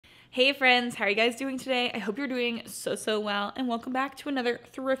Hey friends, how are you guys doing today? I hope you're doing so well, and welcome back to another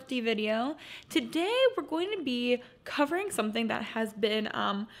thrifty video. Today we're going to be covering something that has been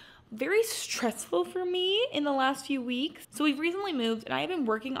very stressful for me in the last few weeks. So we've recently moved and I've been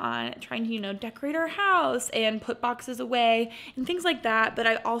working on trying to, decorate our house and put boxes away and things like that, but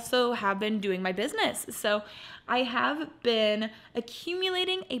I also have been doing my business. So I have been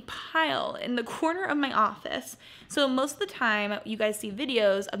accumulating a pile in the corner of my office. So most of the time you guys see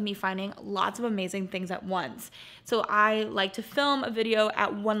videos of me finding lots of amazing things at once. So I like to film a video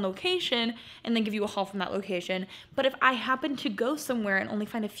at one location and then give you a haul from that location. But if I happen to go somewhere and only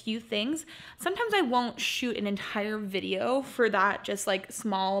find a few things, sometimes I won't shoot an entire video for that just like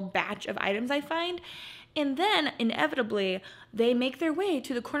small batch of items I find. And then inevitably they make their way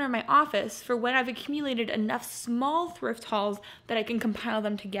to the corner of my office for when I've accumulated enough small thrift hauls that I can compile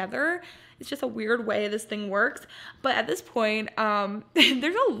them together. It's just a weird way this thing works. But at this point,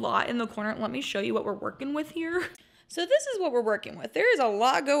 there's a lot in the corner. Let me show you what we're working with here. So this is what we're working with. There is a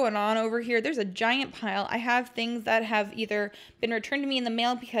lot going on over here. There's a giant pile. I have things that have either been returned to me in the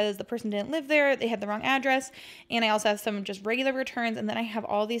mail because the person didn't live there, they had the wrong address, and I also have some just regular returns, and then I have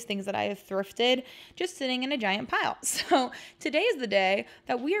all these things that I have thrifted just sitting in a giant pile. So today is the day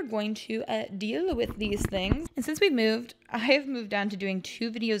that we are going to deal with these things. And since we've moved, I have moved down to doing 2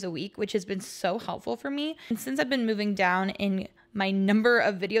 videos a week, which has been so helpful for me. And since I've been moving down in my number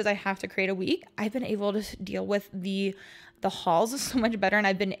of videos I have to create a week, I've been able to deal with the hauls so much better, and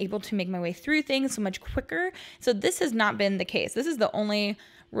I've been able to make my way through things so much quicker. So this has not been the case. This is the only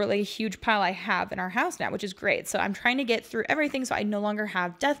really huge pile I have in our house now, which is great. So I'm trying to get through everything so I no longer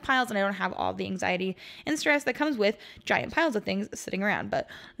have death piles and I don't have all the anxiety and stress that comes with giant piles of things sitting around. But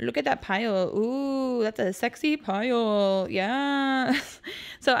look at that pile. Ooh, that's a sexy pile. Yeah.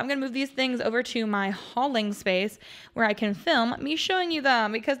 So I'm going to move these things over to my hauling space where I can film me showing you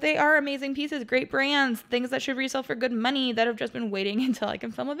them because they are amazing pieces, great brands, things that should resell for good money that have just been waiting until I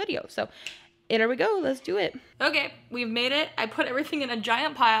can film a video. So here we go, let's do it. Okay, we've made it. I put everything in a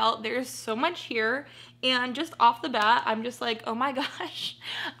giant pile. There's so much here. And just off the bat, I'm just like, oh my gosh.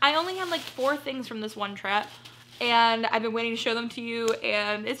 I only had like 4 things from this one trip. And I've been waiting to show them to you.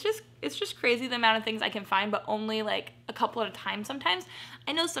 And it's just crazy the amount of things I can find, but only like a couple at a time sometimes.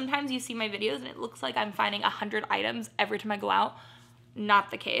 I know sometimes you see my videos and it looks like I'm finding 100 items every time I go out.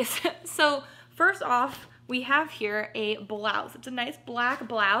 Not the case. So first off, we have here a blouse. It's a nice black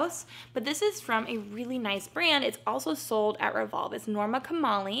blouse, but this is from a really nice brand. It's also sold at Revolve. It's Norma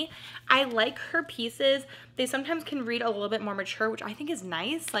Kamali. I like her pieces. They sometimes can read a little bit more mature, which I think is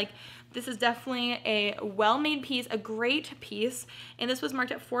nice. Like, this is definitely a well-made piece, a great piece, and this was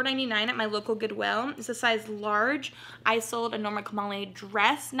marked at $4.99 at my local Goodwill. It's a size large. I sold a Norma Kamali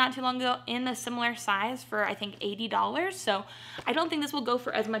dress not too long ago in a similar size for, I think, $80, so I don't think this will go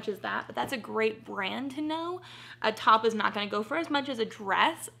for as much as that, but that's a great brand to know. A top is not going to go for as much as a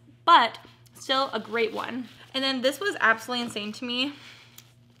dress, but still a great one. And then this was absolutely insane to me.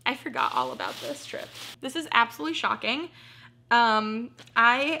 I forgot all about this trip. This is absolutely shocking.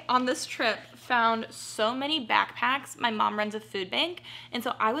 I, on this trip, found so many backpacks. My mom runs a food bank, and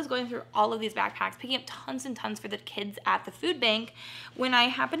so I was going through all of these backpacks, picking up tons and tons for the kids at the food bank, when I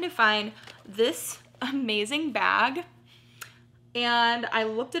happened to find this amazing bag. And I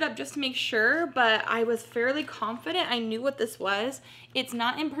looked it up just to make sure, but I was fairly confident I knew what this was. It's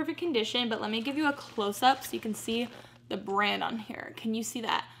not in perfect condition, but let me give you a close-up so you can see the brand on here. Can you see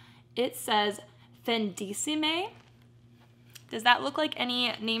that? It says Fendissime. Does that look like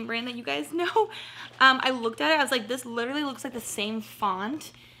any name brand that you guys know? I looked at it, I was like, this literally looks like the same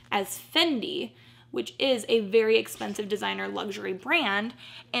font as Fendi, which is a very expensive designer luxury brand.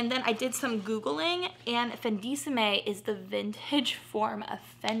 And then I did some Googling, and Fendissime is the vintage form of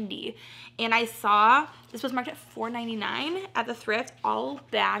Fendi. And I saw this was marked at $4.99 at the thrift. All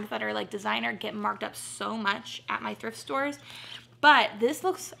bags that are like designer get marked up so much at my thrift stores. But this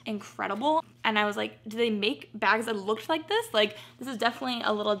looks incredible. And I was like, do they make bags that looked like this? Like, this is definitely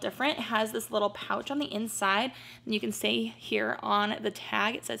a little different. It has this little pouch on the inside. And you can see here on the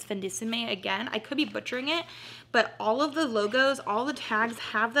tag, it says Fendissime again. I could be butchering it, but all of the logos, all the tags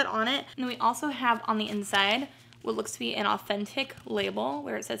have that on it. And we also have on the inside what looks to be an authentic label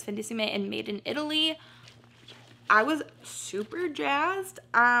where it says Fendissime and made in Italy. I was super jazzed.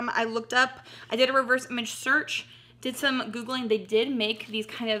 I looked up, I did a reverse image search, did some Googling. They did make these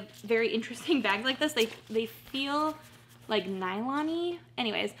kind of very interesting bags like this. They feel like nylon-y.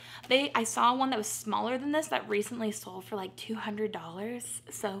 Anyways, I saw one that was smaller than this that recently sold for like $200.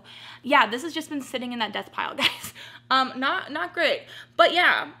 So yeah, this has just been sitting in that death pile, guys. Not great. But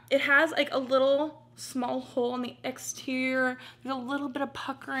yeah, it has like a little small hole on the exterior. There's a little bit of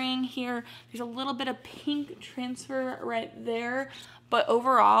puckering here. There's a little bit of pink transfer right there. But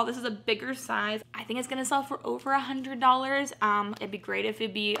overall, this is a bigger size. I think it's gonna sell for over $100. It'd be great if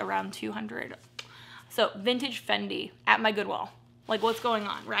it'd be around $200. So vintage Fendi at my Goodwill. Like, what's going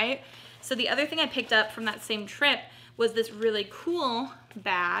on, right? So the other thing I picked up from that same trip was this really cool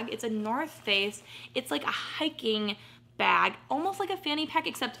bag. It's a North Face. It's like a hiking bag, almost like a fanny pack,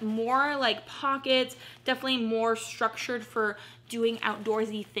 except more like pockets, definitely more structured for doing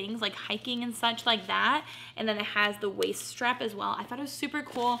outdoorsy things like hiking and such like that. And then it has the waist strap as well. I thought it was super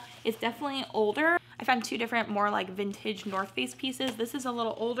cool. It's definitely older. I found two different more like vintage North Face pieces. This is a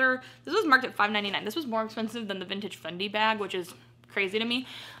little older. This was marked at $5.99. This was more expensive than the vintage Fendi bag, which is crazy to me.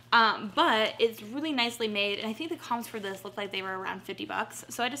 But it's really nicely made, and I think the comps for this looked like they were around 50 bucks.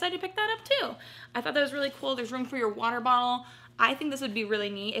 So I decided to pick that up too. I thought that was really cool. There's room for your water bottle. I think this would be really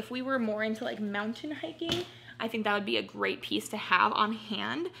neat. If we were more into like mountain hiking, I think that would be a great piece to have on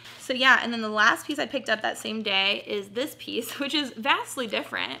hand. So yeah, and then the last piece I picked up that same day is this piece, which is vastly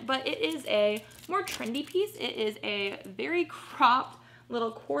different, but it is a more trendy piece. It is a very cropped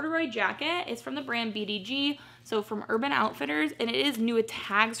little corduroy jacket. It's from the brand BDG, so from Urban Outfitters, and it is new with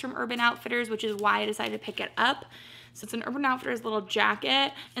tags from Urban Outfitters, which is why I decided to pick it up. So it's an Urban Outfitters little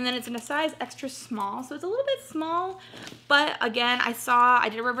jacket, and then it's in a size extra small, so it's a little bit small, but again, I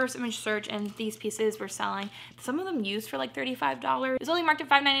did a reverse image search, and these pieces were selling, some of them used for like $35. It was only marked at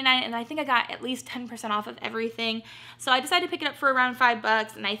 $5.99, and I think I got at least 10% off of everything, so I decided to pick it up for around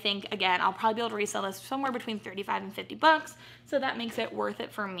 $5, and I think, again, I'll probably be able to resell this somewhere between 35 and 50 bucks, so that makes it worth it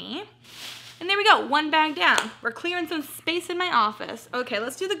for me. And there we go, one bag down. We're clearing some space in my office. Okay,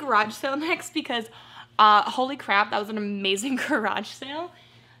 let's do the garage sale next, because holy crap, that was an amazing garage sale.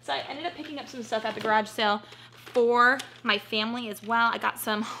 So I ended up picking up some stuff at the garage sale for my family as well. I got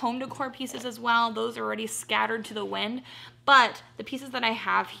some home decor pieces as well. Those are already scattered to the wind. But the pieces that I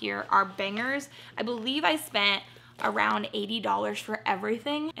have here are bangers. I believe I spent around $80 for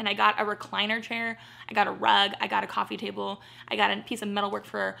everything, and I got a recliner chair, I got a rug, I got a coffee table, I got a piece of metalwork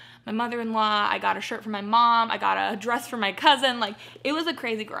for my mother-in-law, I got a shirt for my mom, I got a dress for my cousin. Like, it was a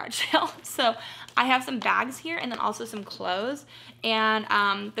crazy garage sale. So I have some bags here and then also some clothes, and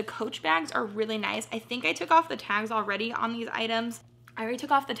the Coach bags are really nice. I think I took off the tags already on these items. I already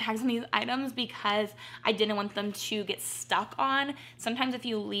took off the tags on these items because I didn't want them to get stuck on. Sometimes if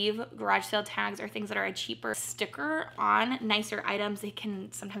you leave garage sale tags or things that are a cheaper sticker on nicer items, they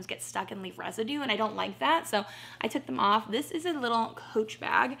can sometimes get stuck and leave residue, and I don't like that, so I took them off. This is a little Coach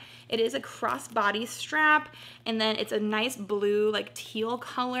bag. It is a crossbody strap, and then it's a nice blue, like teal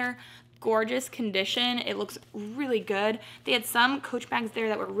color. Gorgeous condition. It looks really good. They had some Coach bags there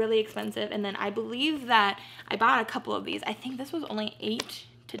that were really expensive, and then I believe that I bought a couple of these. I think this was only $8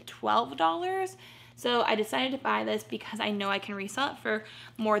 to $12. So I decided to buy this because I know I can resell it for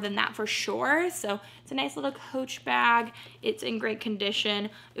more than that for sure. So it's a nice little Coach bag. It's in great condition.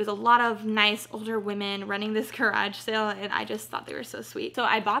 It was a lot of nice older women running this garage sale, and I just thought they were so sweet. So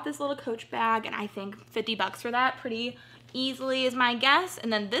I bought this little Coach bag, and I think 50 bucks for that, pretty easily is my guess.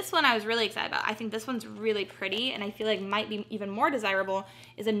 And then this one I was really excited about. I think this one's really pretty, and I feel like might be even more desirable,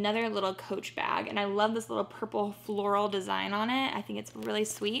 is another little Coach bag. And I love this little purple floral design on it. I think it's really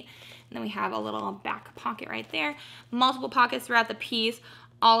sweet. And then we have a little back pocket right there. Multiple pockets throughout the piece.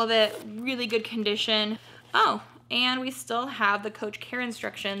 All of it really good condition. Oh, and we still have the Coach care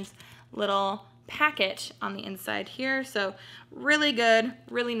instructions little packet on the inside here. So really good,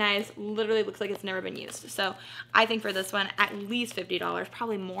 really nice, literally looks like it's never been used. So I think for this one, at least $50,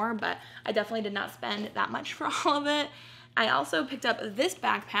 probably more, but I definitely did not spend that much for all of it. I also picked up this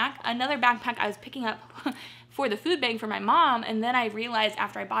backpack, another backpack I was picking up for the food bank for my mom, and then I realized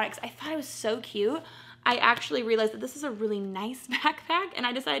after I bought it, because I thought it was so cute, I actually realized that this is a really nice backpack, and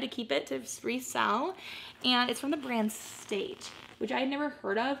I decided to keep it to resell, and it's from the brand State, which I had never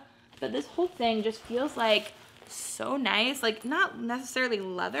heard of. But this whole thing just feels like so nice, like not necessarily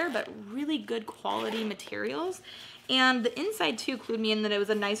leather, but really good quality materials. And the inside too clued me in that it was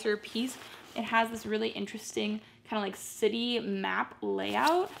a nicer piece. It has this really interesting kind of like city map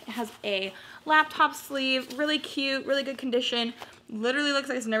layout. It has a laptop sleeve, really cute, really good condition. Literally looks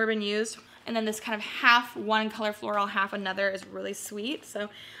like it's never been used. And then this kind of half one color floral, half another is really sweet. So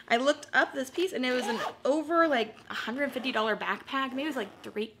I looked up this piece, and it was an over like $150 backpack. Maybe it was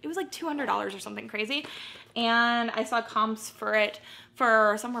like $200 or something crazy. And I saw comps for it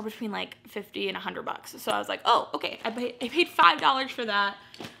for somewhere between like 50 and 100 bucks. So I was like, oh, okay, I paid $5 for that.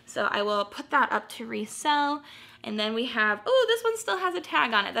 So I will put that up to resell. And then we have, oh, this one still has a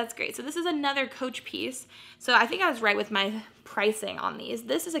tag on it. That's great. So this is another Coach piece. So I think I was right with my pricing on these.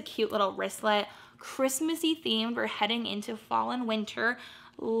 This is a cute little wristlet, Christmassy themed. We're heading into fall and winter.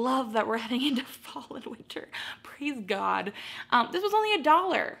 Love that we're heading into fall and winter. Praise God. This was only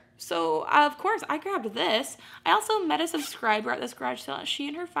 $1. So, of course, I grabbed this. I also met a subscriber at this garage sale. She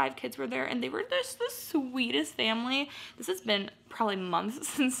and her 5 kids were there, and they were just the sweetest family. This has been probably months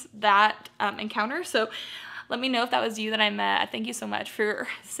since that encounter, so let me know if that was you that I met. Thank you so much for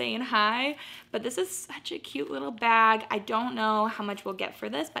saying hi. But this is such a cute little bag. I don't know how much we'll get for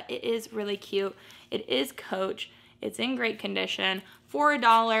this, but it is really cute. It is Coach. It's in great condition. For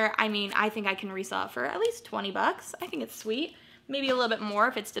 $1, I mean, I think I can resell it for at least 20 bucks. I think it's sweet. Maybe a little bit more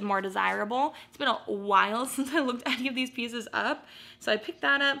if it's more desirable. It's been a while since I looked any of these pieces up. So I picked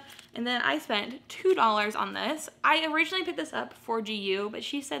that up, and then I spent $2 on this. I originally picked this up for GU, but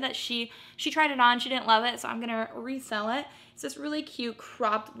she said that she tried it on, she didn't love it, so I'm gonna resell it. It's this really cute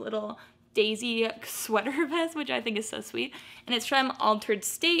cropped little daisy sweater vest, which I think is so sweet. And it's from Altered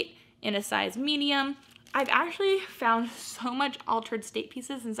State in a size medium. I've actually found so much Altered State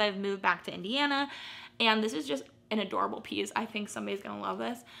pieces since I've moved back to Indiana, and this is just an adorable piece. I think somebody's gonna love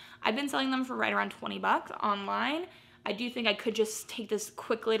this. I've been selling them for right around 20 bucks online. I do think I could just take this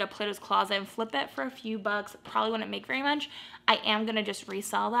quickly to Plato's Closet and flip it for a few bucks. Probably wouldn't make very much. I am gonna just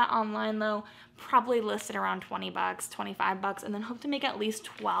resell that online though. Probably list it around 20 bucks, 25 bucks, and then hope to make at least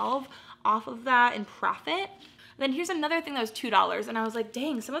 12 off of that in profit. Then here's another thing that was $2, and I was like,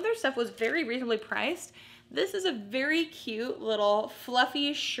 dang, some of their stuff was very reasonably priced. This is a very cute little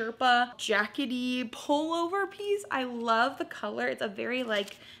fluffy Sherpa jackety pullover piece. I love the color. It's a very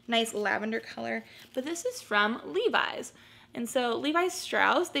like nice lavender color, but this is from Levi's. And so Levi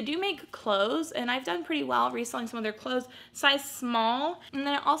Strauss, they do make clothes, and I've done pretty well reselling some of their clothes, size small. And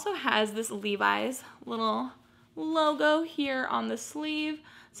then it also has this Levi's little logo here on the sleeve.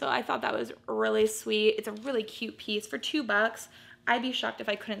 So I thought that was really sweet. It's a really cute piece for 2 bucks. I'd be shocked if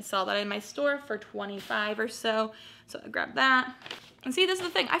I couldn't sell that in my store for 25 or so. So I grabbed that. And see, this is the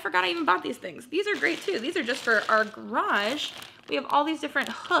thing. I forgot I even bought these things. These are great too. These are just for our garage. We have all these different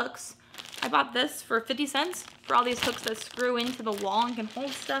hooks. I bought this for 50 cents for all these hooks that screw into the wall and can hold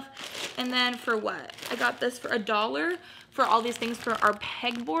stuff. And then for what? I got this for $1 for all these things for our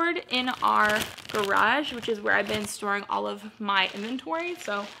pegboard in our garage, which is where I've been storing all of my inventory.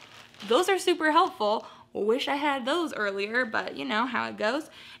 So those are super helpful. Wish I had those earlier, but you know how it goes.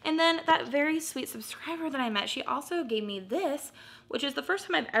 And then that very sweet subscriber that I met, she also gave me this, which is the first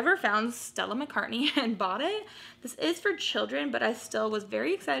time I've ever found Stella McCartney and bought it. This is for children, but I still was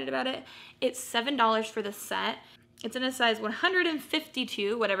very excited about it. It's $7 for the set. It's in a size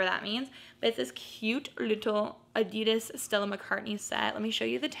 152, whatever that means, but it's this cute little Adidas Stella McCartney set. Let me show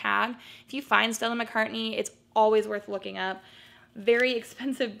you the tag. If you find Stella McCartney, it's always worth looking up. Very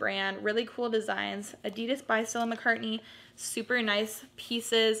expensive brand, really cool designs. Adidas by Stella McCartney, super nice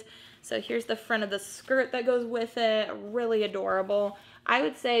pieces. So here's the front of the skirt that goes with it, really adorable. I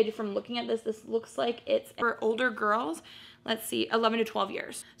would say from looking at this, this looks like it's for older girls. Let's see, 11 to 12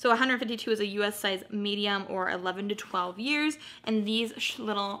 years. So 152 is a US size medium, or 11 to 12 years. And this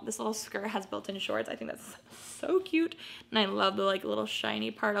little skirt has built-in shorts. I think that's so cute. And I love the like little shiny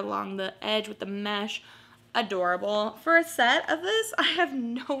part along the edge with the mesh. Adorable. For a set of this, I have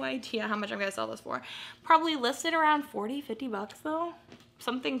no idea how much I'm gonna sell this for. Probably listed around 40, 50 bucks though.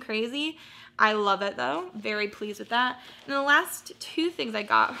 Something crazy. I love it though. Very pleased with that. And the last 2 things I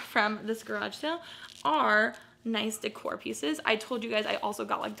got from this garage sale are nice decor pieces. I told you guys I also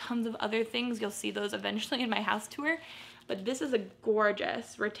got like tons of other things. You'll see those eventually in my house tour. But this is a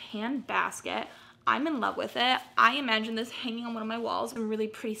gorgeous rattan basket. I'm in love with it. I imagine this hanging on one of my walls. Some really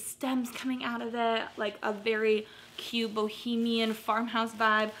pretty stems coming out of it, like a very cute bohemian farmhouse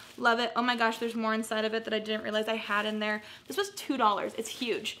vibe. Love it. Oh my gosh, there's more inside of it that I didn't realize I had in there. This was $2. It's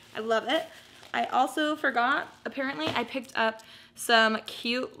huge. I love it. I also forgot, apparently I picked up some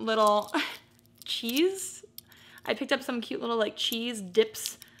cute little cheese. I picked up some cute little like cheese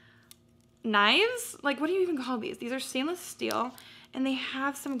dips knives. Like, what do you even call these? These are stainless steel, and they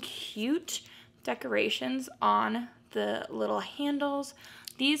have some cute decorations on the little handles.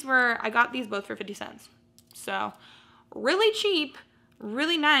 I got these both for 50 cents. So really cheap,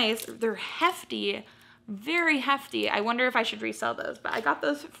 really nice. They're hefty, very hefty. I wonder if I should resell those, but I got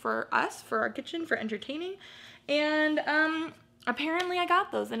those for us, for our kitchen, for entertaining. And apparently I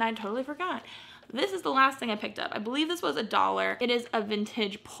got those and I totally forgot. This is the last thing I picked up. I believe this was $1. It is a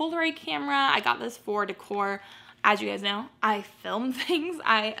vintage Polaroid camera. I got this for decor. As you guys know, I film things.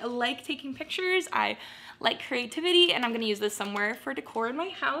 I like taking pictures. I like creativity, and I'm gonna use this somewhere for decor in my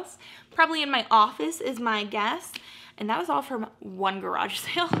house. Probably in my office is my guess. And that was all from one garage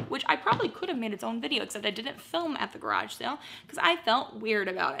sale, which I probably could have made its own video, except I didn't film at the garage sale because I felt weird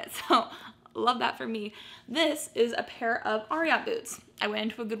about it. So love that for me. This is a pair of Ariat boots. I went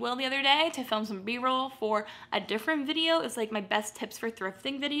into a Goodwill the other day to film some B-roll for a different video. It's like my best tips for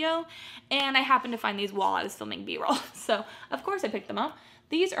thrifting video, and I happened to find these while I was filming B-roll. So of course I picked them up.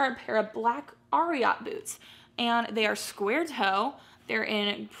 These are a pair of black Ariat boots, and they are square toe. They're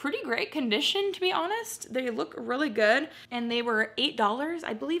in pretty great condition, to be honest. They look really good, and they were $8.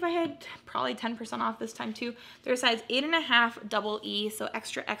 I believe I had probably 10% off this time too. They're size 8.5 double E, so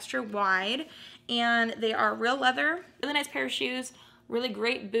extra, extra wide, and they are real leather. Really nice pair of shoes, really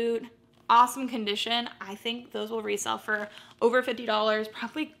great boot, awesome condition. I think those will resell for over $50,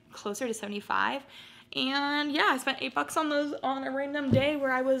 probably closer to 75. And yeah, I spent $8 on those on a random day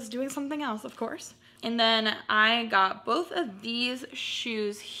where I was doing something else, of course. And then I got both of these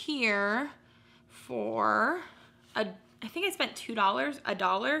shoes here for I think I spent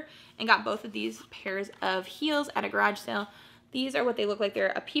 $2, and got both of these pairs of heels at a garage sale. These are what they look like.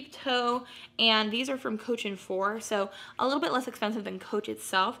 They're a peep toe, and these are from Coach & 4, so a little bit less expensive than Coach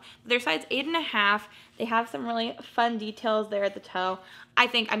itself. They're size 8.5. They have some really fun details there at the toe. I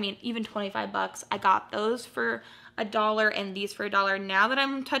mean, even 25 bucks. I got those for $1 and these for $1. Now that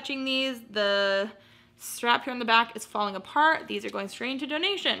I'm touching these, the strap here on the back is falling apart. These are going straight into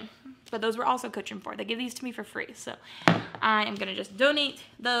donation. But those were also Coach & 4. They give these to me for free. So I am gonna just donate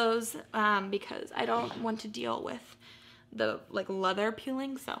those because I don't want to deal with the like leather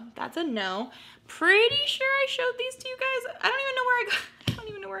peeling. So that's a no. Pretty sure I showed these to you guys. I don't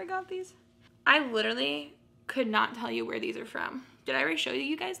even know where I got these. I literally could not tell you where these are from. Did I already show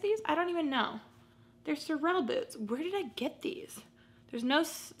you guys these? I don't even know. They're Resell boots. Where did I get these? There's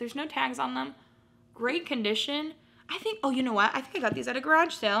no tags on them. Great condition. I think, oh, you know what? I think I got these at a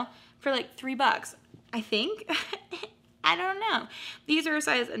garage sale for like $3, I think. I don't know. These are a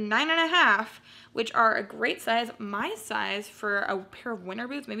size 9.5, which are a great size. My size for a pair of winter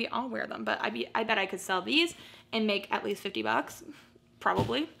boots. Maybe I'll wear them, but I bet I could sell these and make at least $50,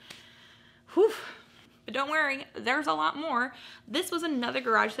 probably. Whew. But don't worry, there's a lot more. This was another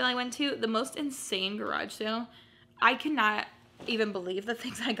garage sale I went to. The most insane garage sale. I cannot even believe the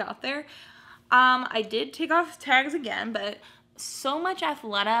things I got there. I did take off tags again, but so much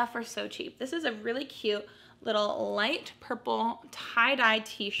Athleta for so cheap. This is a really cute little light purple tie-dye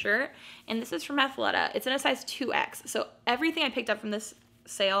t-shirt, and this is from Athleta. It's in a size 2X, so everything I picked up from this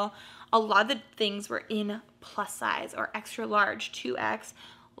sale, a lot of the things were in plus size or extra large 2X.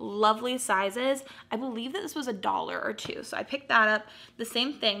 Lovely sizes. I believe that this was $1 or $2, so I picked that up. The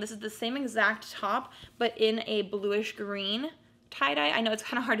same thing. This is the same exact top, but in a bluish green tie-dye. I know it's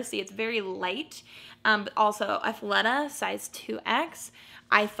kind of hard to see. It's very light, but also Athleta, size 2X.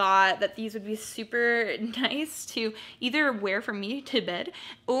 I thought that these would be super nice to either wear from me to bed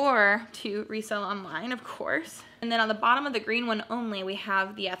or to resell online, of course. And then on the bottom of the green one only, we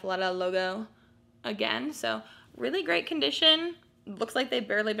have the Athleta logo again. So really great condition. Looks like they've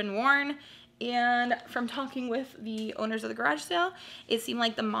barely been worn. And from talking with the owners of the garage sale, it seemed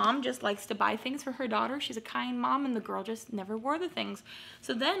like the mom just likes to buy things for her daughter. She's a kind mom, and the girl just never wore the things.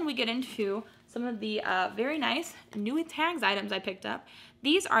 So then we get into some of the very nice new tags items I picked up.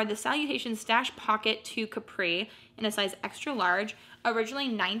 These are the Salutation Stash Pocket 2 Capri in a size extra large. Originally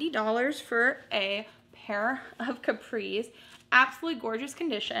 $90 for a pair of capris. Absolutely gorgeous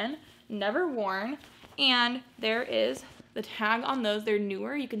condition, never worn. And there is the tag on those. They're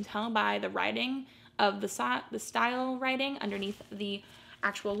newer. You can tell by the writing of the style writing underneath the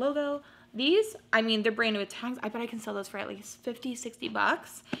actual logo. These, I mean, they're brand new with tags. I bet I can sell those for at least 50, 60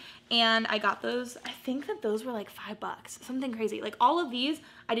 bucks. And I got those, I think that those were like $5, something crazy. Like all of these,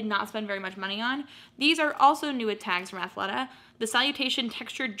 I did not spend very much money on. These are also new with tags from Athleta. The Salutation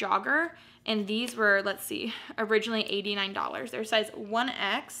Textured Jogger, and these were, let's see, originally $89. They're size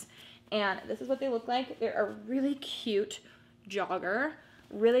 1X. And this is what they look like. They're a really cute jogger,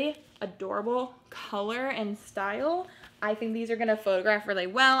 really adorable color and style. I think these are gonna photograph really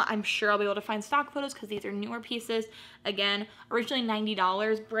well. I'm sure I'll be able to find stock photos because these are newer pieces. Again, originally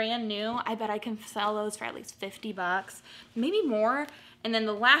 $90, brand new. I bet I can sell those for at least 50 bucks, maybe more. And then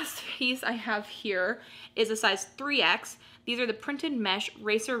the last piece I have here is a size 3X. These are the printed mesh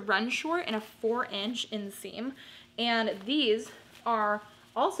racer run short in a 4-inch inseam. And these are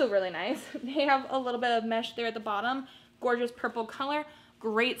also really nice. They have a little bit of mesh there at the bottom. Gorgeous purple color,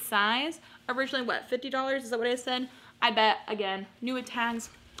 great size. Originally, what, $50? Is that what I said? I bet, again, new with tags,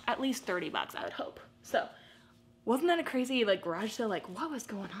 at least 30 bucks, I would hope. So, wasn't that a crazy, like, garage sale? Like, what was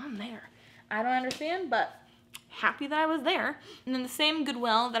going on there? I don't understand, but happy that I was there. And then the same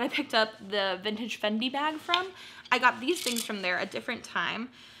Goodwill that I picked up the vintage Fendi bag from, I got these things from there a different time.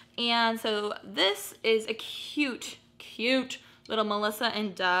 And so this is a cute little Melissa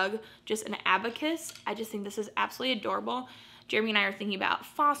and Doug, just an abacus. I just think this is absolutely adorable. Jeremy and I are thinking about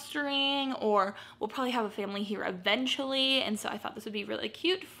fostering, or we'll probably have a family here eventually, and so I thought this would be really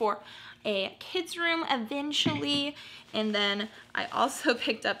cute for a kids room eventually. And then I also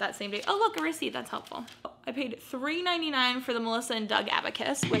picked up that same day, oh look, a receipt, that's helpful. I paid $3.99 for the Melissa and Doug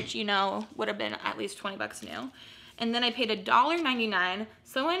abacus, which you know would have been at least 20 bucks new. And then I paid $1.99.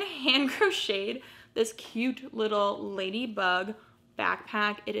 Someone hand crocheted this cute little ladybug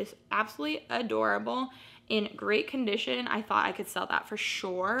backpack. It is absolutely adorable, in great condition. I thought I could sell that for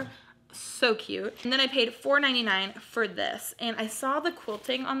sure. So cute. And then I paid $4.99 for this, and I saw the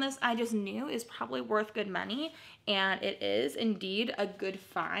quilting on this. I just knew is probably worth good money, and it is indeed a good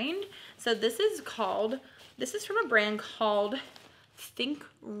find. So this is from a brand called Think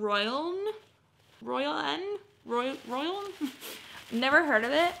Royal. Never heard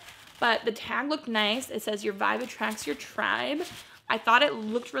of it, but the tag looked nice. It says your vibe attracts your tribe. I thought it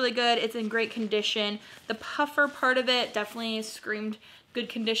looked really good. It's in great condition. The puffer part of it definitely screamed good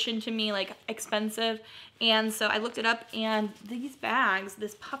condition to me, like expensive. And so I looked it up, and these bags,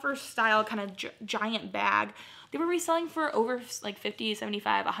 this puffer style kind of giant bag, they were reselling for over like 50,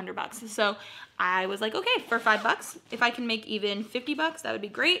 75, 100 bucks. So I was like, okay, for $5, if I can make even 50 bucks, that would be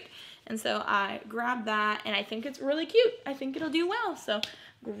great. And so I grabbed that, and I think it's really cute. I think it'll do well. So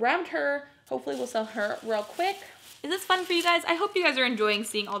grabbed her. Hopefully we'll sell her real quick. Is this fun for you guys? I hope you guys are enjoying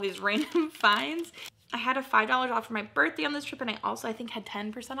seeing all these random finds. I had a $5 off for my birthday on this trip, and I also, I think, had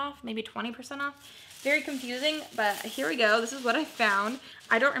 10% off, maybe 20% off. Very confusing, but here we go. This is what I found.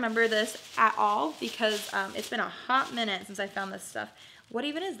 I don't remember this at all because it's been a hot minute since I found this stuff. What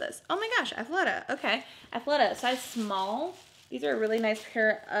even is this? Oh my gosh, Athleta. Okay, Athleta, size small. These are a really nice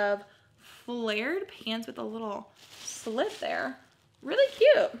pair of flared pants with a little slit there. Really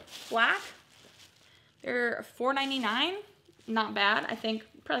cute. Black. They're $4.99. Not bad. I think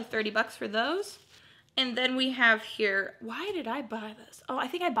probably 30 bucks for those. And then we have here, why did I buy this? Oh, I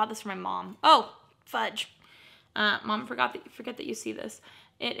think I bought this for my mom. Oh, fudge. Mom, forget that you see this.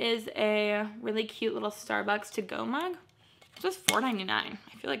 It is a really cute little Starbucks to-go mug. It's just $4.99. I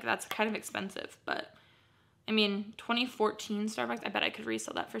feel like that's kind of expensive, but I mean, 2014 Starbucks, I bet I could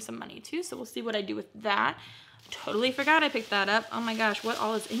resell that for some money too, so we'll see what I do with that. Totally forgot I picked that up. Oh my gosh, what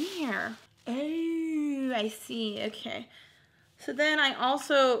all is in here? Oh, I see, okay. So then I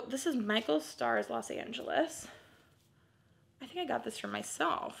also, this is Michael Starr's Los Angeles. I think I got this for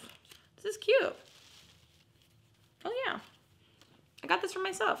myself. This is cute. Oh yeah, I got this for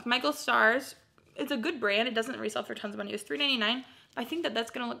myself. Michael Starr's, it's a good brand. It doesn't resell for tons of money. It was $3.99. I think that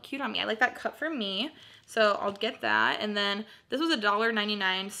that's gonna look cute on me. I like that cut for me, so I'll get that. And then this was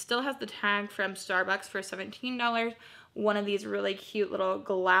 $1.99. Still has the tag from Starbucks for $17. One of these really cute little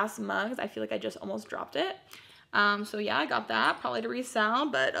glass mugs. I feel like I just almost dropped it. So yeah, I got that, probably to resell,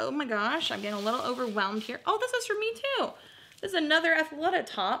 but oh my gosh, I'm getting a little overwhelmed here. Oh, this is for me too. This is another Athleta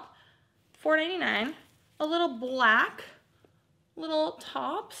top, $4.99. A little black little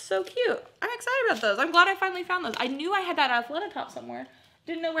top, so cute. I'm excited about those. I'm glad I finally found those. I knew I had that Athleta top somewhere.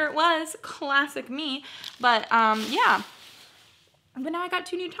 Didn't know where it was, classic me, but yeah. But now I got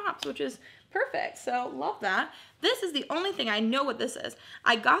 2 new tops, which is perfect, so love that. This is the only thing I know what this is.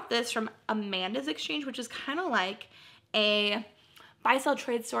 I got this from Amanda's Exchange, which is kind of like a buy-sell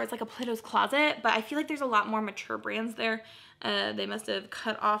trade store. It's like a Plato's Closet, but I feel like there's a lot more mature brands there. They must have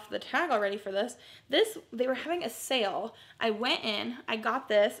cut off the tag already for this. They were having a sale. I went in, I got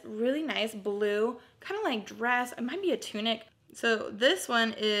this really nice blue, kind of like dress. It might be a tunic. So this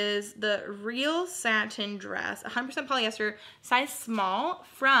one is the Real Satin Dress, 100% polyester, size small,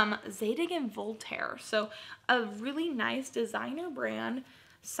 from Zadig and Voltaire. So a really nice designer brand,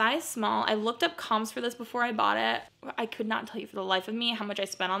 size small. I looked up comps for this before I bought it. I could not tell you for the life of me how much I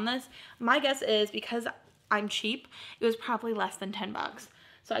spent on this. My guess is, because I'm cheap, it was probably less than 10 bucks.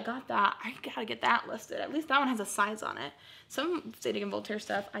 So I got that. I gotta get that listed. At least that one has a size on it. Some Zadig and Voltaire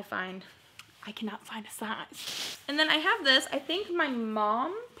stuff I cannot find a size. And then I have this. I think my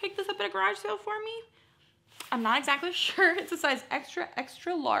mom picked this up at a garage sale for me. I'm not exactly sure. It's a size extra,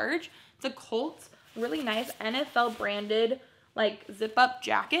 extra large. It's a Colts, really nice NFL branded like zip up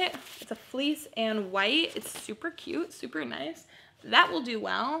jacket. It's a fleece and white. It's super cute, super nice. That will do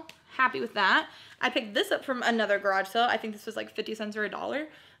well. Happy with that. I picked this up from another garage sale. I think this was like 50 cents or $1.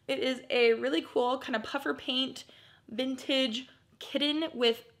 It is a really cool kind of puffer paint, vintage kitten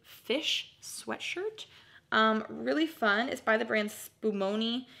with fish sweatshirt. Really fun. It's by the brand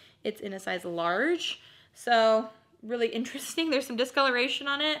Spumoni. It's in a size large. So really interesting. There's some discoloration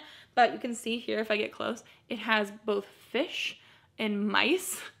on it, but you can see here if I get close, it has both fish and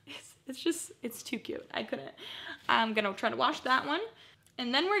mice. It's too cute. I couldn't. I'm gonna try to wash that one.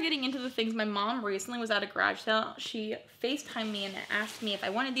 And then we're getting into the things. My mom recently was at a garage sale. She FaceTimed me and asked me if I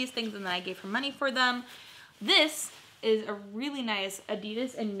wanted these things, and then I gave her money for them. This is a really nice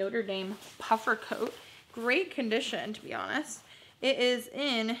Adidas and Notre Dame puffer coat. Great condition, to be honest. It is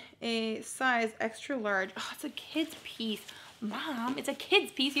in a size extra large. Oh, it's a kid's piece. Mom, it's a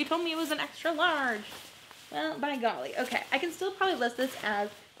kid's piece. You told me it was an extra large. Well, by golly. Okay, I can still probably list this as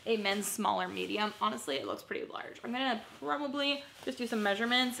a men's small or medium. Honestly, it looks pretty large. I'm gonna probably just do some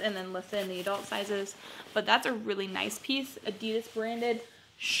measurements and then list in the adult sizes. But that's a really nice piece. Adidas branded.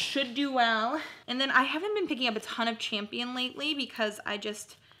 Should do well. And then I haven't been picking up a ton of Champion lately because I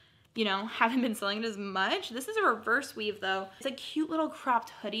just, you know, haven't been selling it as much. This is a reverse weave though. It's a cute little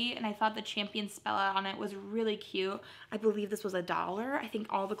cropped hoodie, and I thought the Champion spell out on it was really cute. I believe this was $1. I think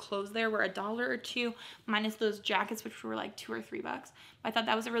all the clothes there were $1 or $2, minus those jackets, which were like $2 or $3. I thought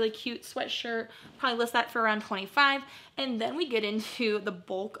that was a really cute sweatshirt. Probably list that for around $25. And then we get into the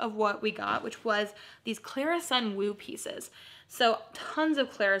bulk of what we got, which was these Clara Sun Woo pieces. So tons of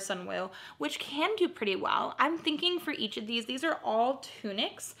Clara Sun Woo, which can do pretty well. I'm thinking for each of these are all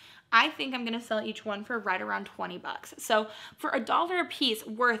tunics. I think I'm gonna sell each one for right around 20 bucks. So for $1 a piece,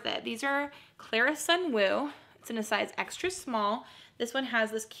 worth it. These are Clara Sun Woo. It's in a size extra small. This one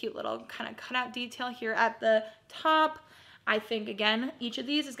has this cute little kind of cutout detail here at the top. I think, again, each of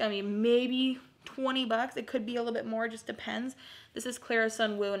these is gonna be maybe 20 bucks. It could be a little bit more, just depends. This is Clara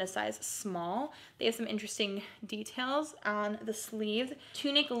Sun Woo in a size small. They have some interesting details on the sleeves.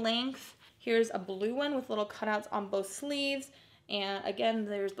 Tunic length, here's a blue one with little cutouts on both sleeves. And again,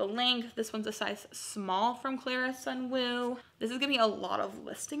 there's the length. This one's a size small from Clara Sun Woo. This is gonna be a lot of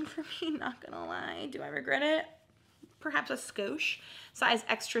listing for me, not gonna lie. Do I regret it? Perhaps a skosh. Size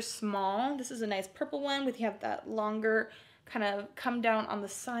extra small. This is a nice purple one with, you have that longer kind of come down on the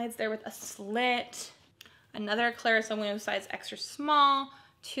sides there with a slit. Another Clara Sun Woo size extra small.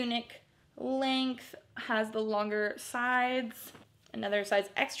 Tunic length, has the longer sides. Another size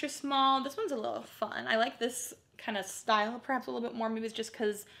extra small. This one's a little fun. I like this kind of style perhaps a little bit more. Maybe it's just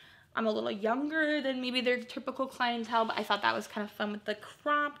because I'm a little younger than maybe their typical clientele, but I thought that was kind of fun with the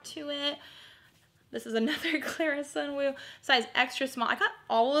crop to it. This is another Clara Sun Woo, size extra small. I got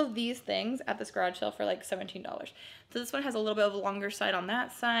all of these things at this garage sale for like $17. So this one has a little bit of a longer side on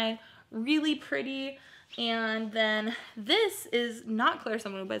that side. Really pretty. And then this is not Clara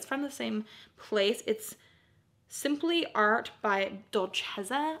Sun Woo, but it's from the same place. It's Simply Art by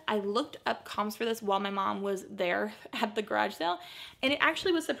Dolcezza. I looked up comps for this while my mom was there at the garage sale, and it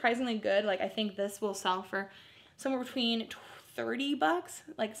actually was surprisingly good. Like, I think this will sell for somewhere between 30 bucks,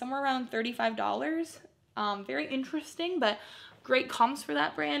 like somewhere around $35. Very interesting, but great comps for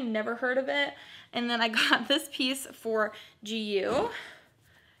that brand. Never heard of it. And then I got this piece for GU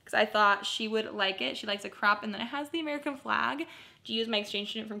because I thought she would like it. She likes a crop, and then it has the American flag. GU is my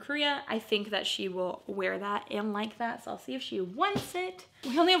exchange student from Korea. I think that she will wear that and like that, so I'll see if she wants it.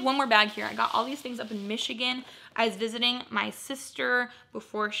 We only have one more bag here. I got all these things up in Michigan. I was visiting my sister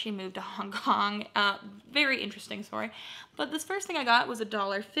before she moved to Hong Kong. Very interesting story. But this first thing I got was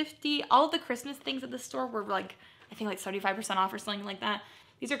 $1.50. All of the Christmas things at the store were like, I think like 75% off or something like that.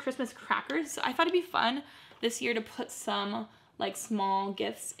 These are Christmas crackers, so I thought it'd be fun this year to put some like small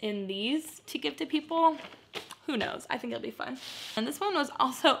gifts in these to give to people. Who knows? I think it'll be fun. And this one was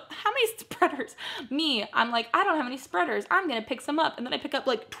also, how many spreaders? Me, I'm like, I don't have any spreaders. I'm gonna pick some up. And then I pick up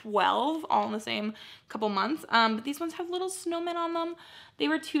like 12 all in the same couple months. But these ones have little snowmen on them. They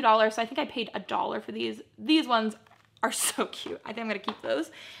were $2, so I think I paid $1 for these. These ones are so cute. I think I'm gonna keep those.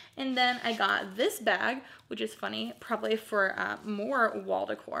 And then I got this bag, which is funny, probably for more wall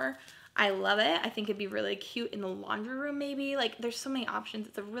decor. I love it. I think it'd be really cute in the laundry room maybe. Like, there's so many options.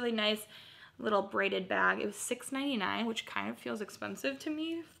 It's a really nice little braided bag. It was $6.99, which kind of feels expensive to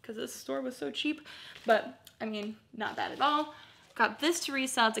me because this store was so cheap, but I mean, not bad at all. Got this to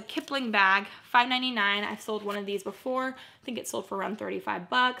resell. It's a Kipling bag, $5.99. I've sold one of these before. I think it sold for around 35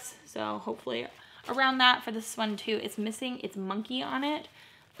 bucks, so hopefully around that for this one too. It's missing its monkey on it,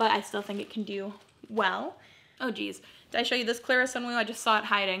 but I still think it can do well. Oh geez, did I show you this Clara Sun Woo? I just saw it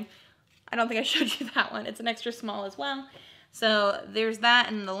hiding. I don't think I showed you that one. It's an extra small as well. So there's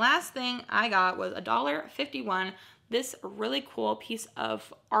that, and the last thing I got was $1.51. This really cool piece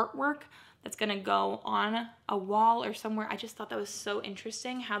of artwork that's gonna go on a wall or somewhere. I just thought that was so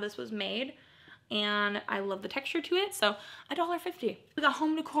interesting how this was made, and I love the texture to it, so $1.50. We got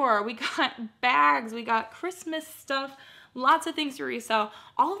home decor, we got bags, we got Christmas stuff, lots of things to resell.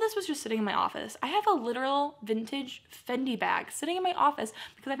 All of this was just sitting in my office. I have a literal vintage Fendi bag sitting in my office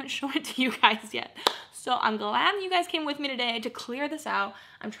because I haven't shown it to you guys yet. So I'm glad you guys came with me today to clear this out.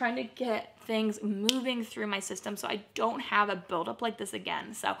 I'm trying to get things moving through my system so I don't have a buildup like this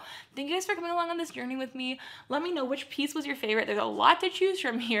again. So thank you guys for coming along on this journey with me. Let me know which piece was your favorite. There's a lot to choose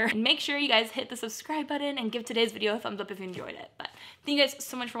from here. And make sure you guys hit the subscribe button and give today's video a thumbs up if you enjoyed it. But thank you guys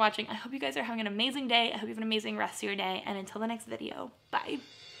so much for watching. I hope you guys are having an amazing day. I hope you have an amazing rest of your day. And until the next video, bye.